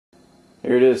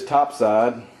Here it is top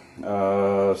side.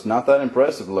 It's not that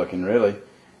impressive looking, really. You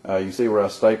can see where I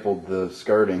stapled the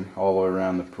skirting all the way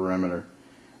around the perimeter.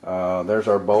 There's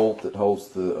our bolt that holds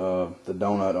the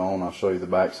donut on. I'll show you the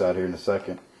back side here in a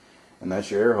second. And that's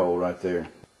your air hole right there.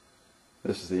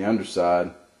 This is the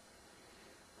underside.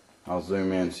 I'll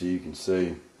zoom in so you can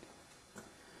see.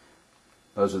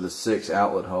 Those are the 6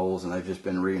 outlet holes, and they've just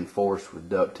been reinforced with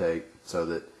duct tape so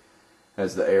that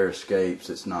as the air escapes,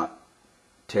 it's not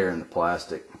tearing the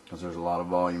plastic, because there's a lot of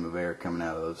volume of air coming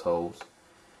out of those holes.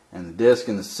 And the disc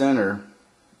in the center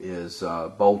is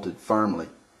bolted firmly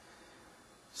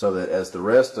so that as the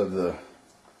rest of the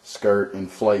skirt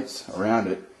inflates around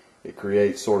it, it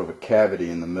creates sort of a cavity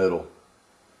in the middle,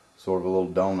 sort of a little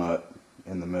donut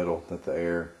in the middle that the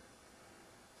air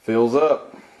fills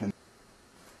up.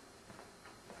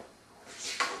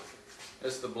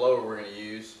 This is the blower we're going to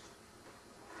use.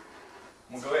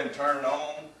 I'm going to go ahead and turn it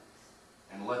on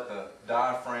and let the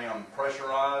diaphragm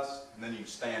pressurize, and then you can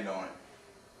stand on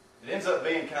it. It ends up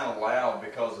being kind of loud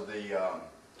because of the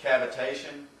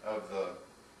cavitation of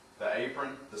the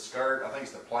apron, the skirt. I think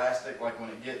it's the plastic, like when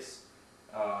it gets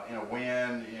in a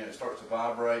wind, you know, it starts to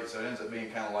vibrate, so it ends up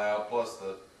being kind of loud, plus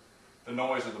the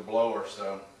noise of the blower.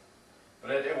 So,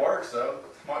 but it works though.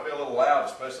 It might be a little loud,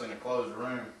 especially in a closed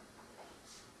room.